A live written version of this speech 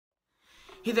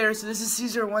Hey there, so this is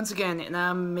Caesar once again, and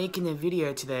I'm making a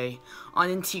video today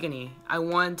on Antigone. I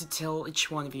want to tell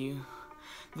each one of you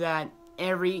that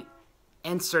every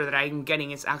answer that I'm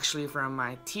getting is actually from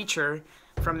my teacher,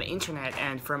 from the internet,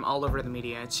 and from all over the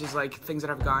media. It's just like things that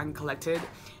I've gotten collected,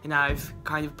 and I've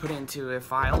kind of put into a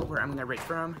file where I'm gonna read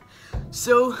from.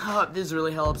 So, this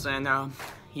really helps, and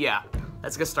yeah,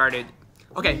 let's get started.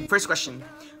 Okay, first question.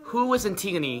 Who was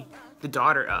Antigone the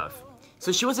daughter of?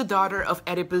 So she was the daughter of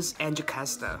Oedipus and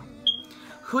Jocasta.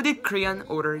 Who did Creon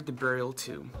order the burial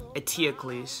to?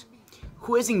 Eteocles.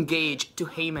 Who is engaged to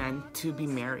Haman to be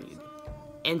married?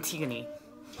 Antigone.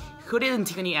 Who did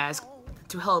Antigone ask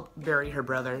to help bury her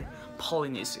brother,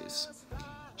 Polynices?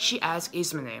 She asked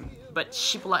Ismene, but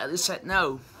she politely said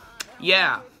no.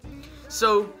 Yeah.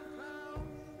 So,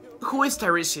 who is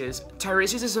Tiresias?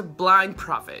 Tiresias is a blind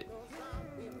prophet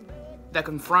that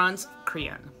confronts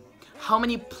Creon. How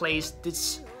many plays did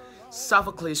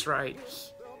Sophocles write?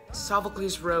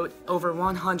 Sophocles wrote over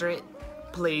 100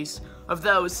 plays. Of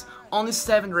those, only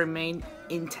 7 remain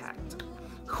intact.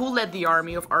 Who led the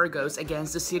army of Argos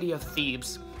against the city of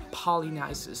Thebes?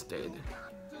 Polynices did.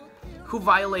 Who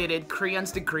violated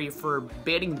Creon's decree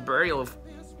forbidding the burial of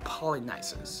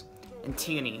Polynices?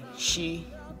 Antigone. She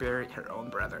buried her own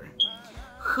brother.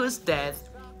 Whose death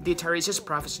did Tiresias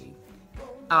prophesy?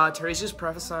 Tiresias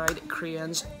prophesied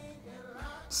Creon's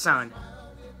son,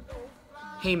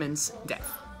 Haman's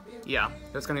death. Yeah,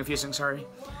 that's kind of confusing, sorry.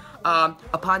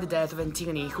 Upon the death of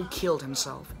Antigone, who killed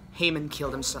himself? Haman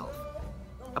killed himself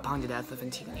upon the death of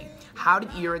Antigone.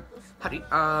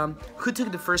 Who took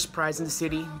the first prize in the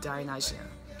city? Dionysia.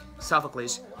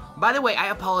 Sophocles. By the way, I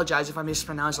apologize if I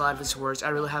mispronounce a lot of his words.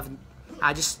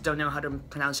 I just don't know how to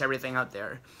pronounce everything out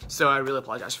there. So I really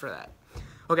apologize for that.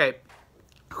 Okay,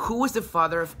 who was the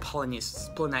father of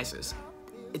Polynices?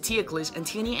 Eteocles,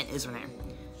 Antigone, and Ismene.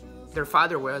 Their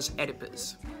father was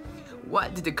Oedipus.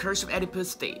 What did the curse of Oedipus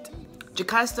state?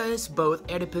 Jocasta is both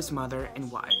Oedipus' mother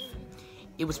and wife.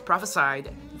 It was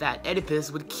prophesied that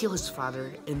Oedipus would kill his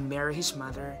father and marry his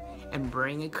mother and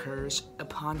bring a curse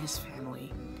upon his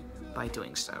family by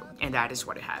doing so. And that is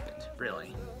what happened,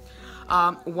 really.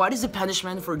 What is the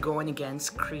punishment for going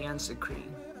against Creon's decree?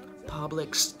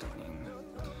 Public stoning.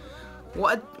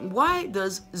 Why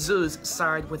does Zeus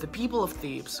side with the people of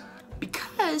Thebes?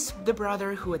 Because the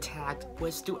brother who attacked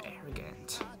was too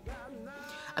arrogant.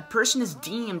 A person is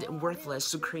deemed worthless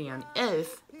to Creon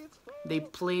if they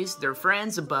place their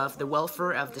friends above the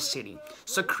welfare of the city.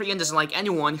 So Creon doesn't like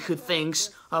anyone who thinks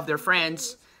of their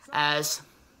friends as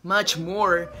much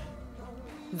more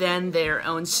than their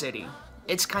own city.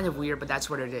 It's kind of weird, but that's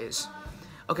what it is.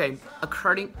 Okay,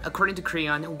 according to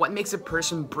Creon, what makes a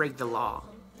person break the law?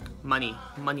 Money.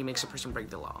 Money makes a person break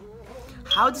the law.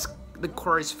 How does the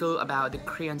chorus feel about the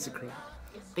Creon's decree?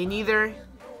 They neither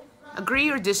agree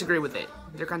or disagree with it.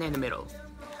 They're kind of in the middle.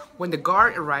 When the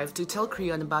guard arrived to tell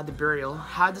Creon about the burial,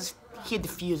 how does he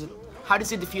diffuse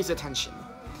the tension?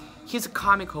 He's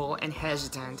comical and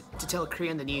hesitant to tell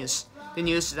Creon the news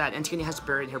that Antigone has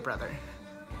buried her brother.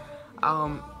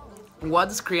 What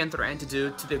does Creon threaten to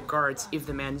do to the guards if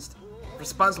the man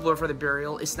responsible for the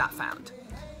burial is not found?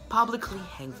 Publicly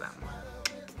hang them.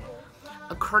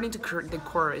 According to the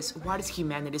chorus, what is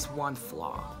humanity's one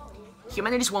flaw?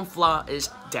 Humanity's one flaw is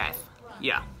death.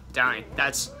 Yeah, dying.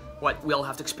 That's what we all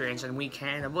have to experience, and we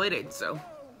can't avoid it, so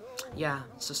yeah,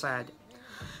 so sad.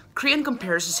 Creon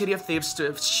compares the city of Thebes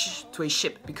to a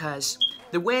ship because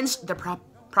the winds that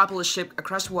propel a ship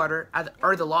across water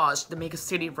are the laws that make a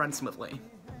city run smoothly.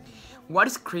 What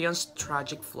is Creon's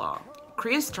tragic flaw?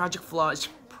 Creon's tragic flaw is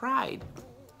pride.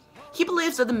 He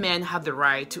believes that the men have the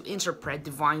right to interpret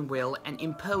divine will and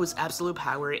impose absolute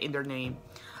power in their name.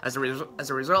 As a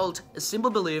result, a simple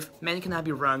belief men cannot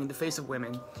be wrong in the face of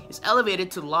women is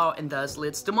elevated to law and thus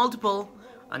leads to multiple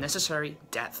unnecessary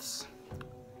deaths.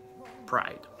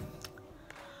 Pride.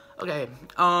 Okay,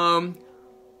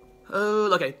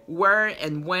 where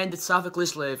and when did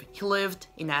Sophocles live? He lived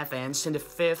in Athens in the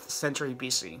 5th century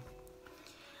BC.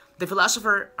 The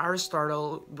philosopher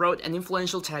Aristotle wrote an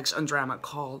influential text on drama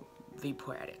called the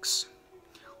Poetics.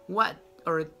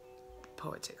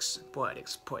 Poetics,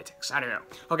 I don't know.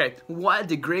 Okay, what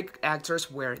did Greek actors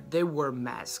wear? They wore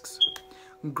masks.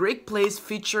 Greek plays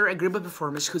feature a group of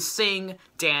performers who sing,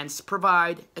 dance,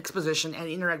 provide exposition, and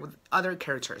interact with other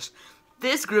characters.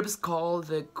 This group is called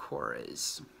the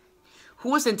chorus. Who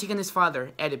was Antigone's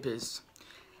father? Oedipus.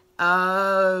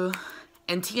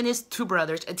 Antigone's 2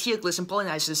 brothers, Eteocles and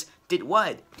Polynices, did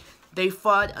what? They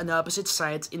fought on opposite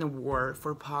sides in a war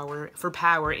for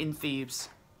power in Thebes.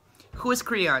 Who is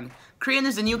Creon? Creon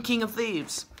is the new king of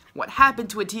Thebes. What happened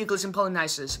to Eteocles and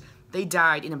Polynices? They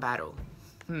died in a battle.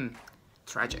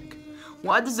 Tragic.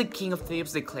 What does the king of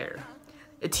Thebes declare?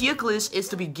 Eteocles is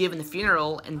to be given a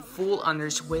funeral and full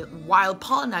honors while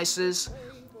Polynices'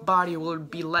 body will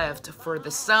be left for the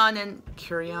sun and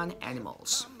Curian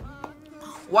animals.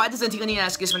 What does Antigone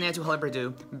ask Ismene to help her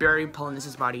do? Bury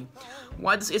Polynices' body.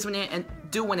 What does Ismene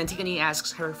do when Antigone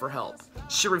asks her for help?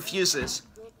 She refuses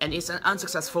and is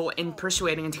unsuccessful in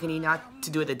persuading Antigone not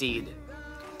to do the deed.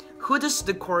 Who does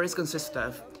the chorus consist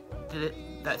of? The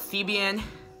Theban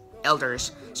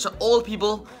elders, so old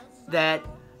people that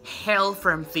hail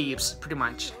from Thebes, pretty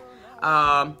much.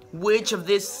 Which of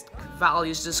these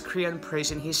values does Creon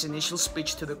praise in his initial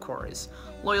speech to the chorus?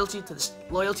 Loyalty of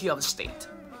the state.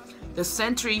 The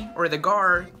sentry, or the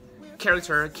guard,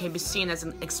 character can be seen as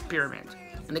an experiment.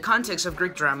 In the context of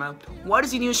Greek drama, what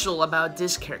is unusual about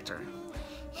this character?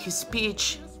 His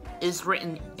speech is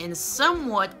written in a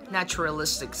somewhat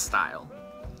naturalistic style.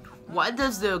 What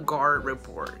does the guard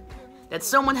report? That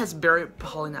someone has buried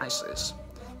Polynices.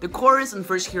 The chorus and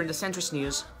first hearing the sentry's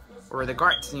news, or the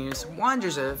guard's news,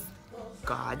 wonders if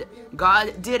God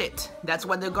did it. That's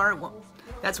what the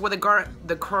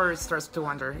chorus starts to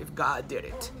wonder, if God did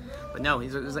it. But no,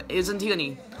 it's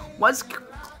Antigone. What's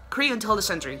Creon told the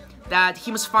sentry? That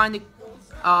he must find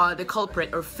the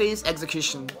culprit or face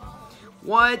execution.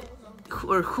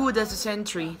 Who does the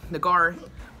sentry, the guard,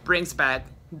 brings back?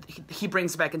 He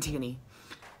brings back Antigone.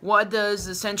 What does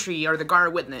the sentry or the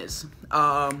guard witness?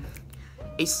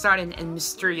 A sudden and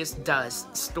mysterious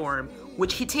dust storm,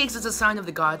 which he takes as a sign of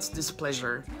the gods'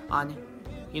 displeasure on,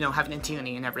 having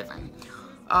Antigone and everything.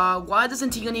 What does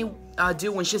Antigone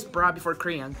do when she's brought before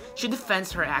Creon? She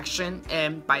defends her action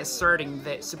by asserting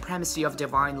the supremacy of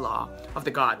divine law of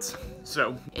the gods.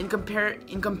 So, in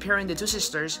comparing the two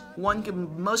sisters, one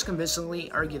can most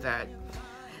convincingly argue that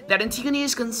Antigone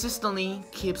consistently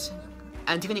keeps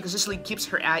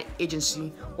her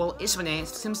agency, while Ismene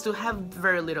seems to have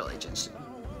very little agency.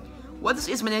 What does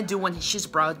Ismene do when she's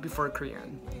brought before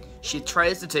Creon? She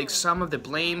tries to take some of the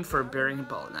blame for burying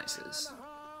Polynices.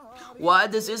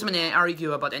 What does Ismene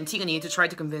argue about Antigone to try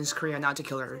to convince Creon not to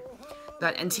kill her?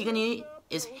 That Antigone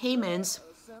is Haemon's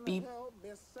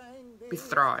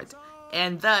betrothed,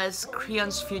 and thus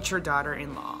Creon's future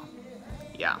daughter-in-law.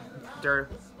 Yeah, they're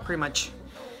pretty much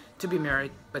to be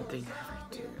married, but they never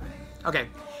do. Okay,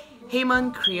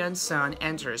 Haemon, Creon's son,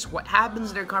 enters. What happens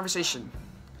in their conversation?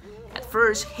 At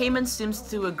first, Haemon seems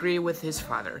to agree with his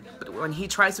father, but when he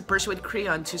tries to persuade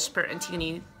Creon to spare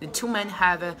Antigone, the two men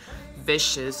have a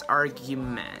vicious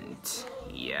argument.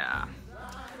 Yeah.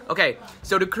 Okay,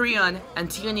 so to Creon,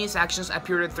 Antigone's actions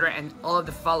appear to threaten all of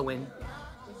the following,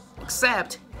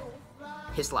 except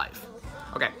his life.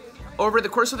 Okay, over the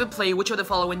course of the play, which of the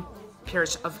following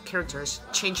pairs of characters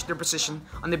changed their position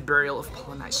on the burial of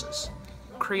Polynices?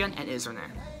 Creon and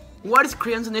Ismene. What is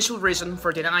Creon's initial reason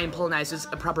for denying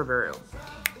Polynices a proper burial?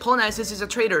 Polynices is a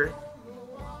traitor.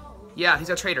 Yeah, he's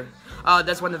a traitor.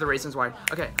 That's one of the reasons why.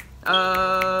 Okay.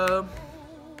 At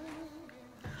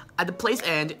the play's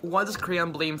end, what does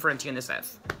Creon blame for Antigone's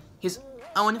death? His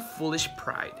own foolish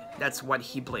pride. That's what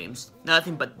he blames.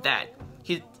 Nothing but that.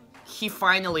 He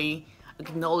finally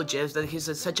acknowledges that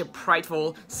he's such a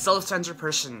prideful, self-centered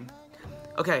person.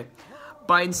 Okay.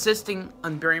 By insisting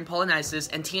on burying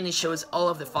Polynices, Antigone shows all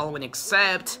of the following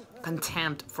except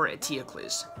contempt for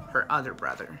Eteocles, her other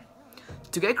brother.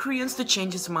 To get Creon to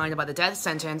change his mind about the death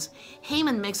sentence,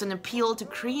 Haemon makes an appeal to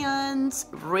Creon's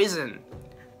reason.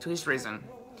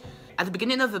 At the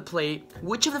beginning of the play,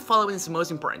 which of the following is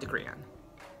most important to Creon?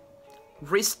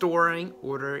 Restoring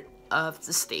order of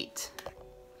the state.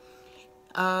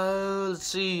 Let's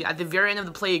see. At the very end of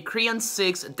the play, Creon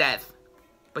seeks death,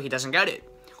 but he doesn't get it.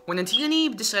 When Antigone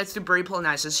decides to bury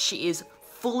Polynices, she is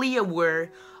fully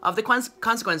aware of the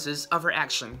consequences of her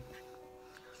action.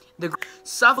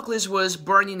 Sophocles was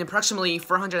born in approximately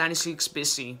 496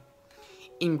 BC.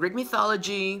 In Greek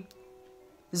mythology,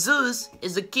 Zeus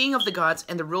is the king of the gods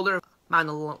and the ruler of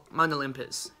Mount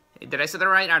Olympus. Did I say that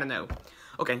right? I don't know.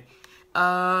 Okay.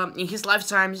 In his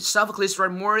lifetime, Sophocles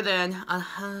wrote more than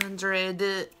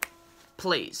 100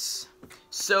 plays.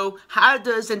 So, how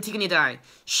does Antigone die?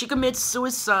 She commits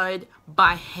suicide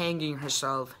by hanging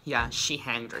herself. Yeah, she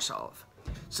hanged herself.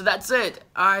 So that's it.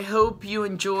 I hope you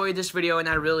enjoyed this video, and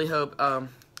I really hope,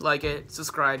 like it,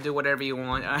 subscribe, do whatever you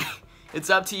want. It's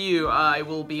up to you. I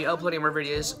will be uploading more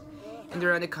videos, and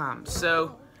they're on the come.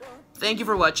 So, thank you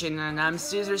for watching, and I'm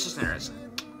Caesar Cisneros.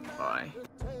 Bye.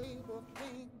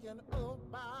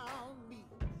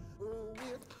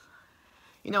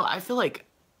 I feel like...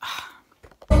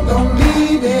 Don't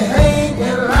leave me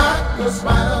hanging like a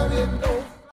spider.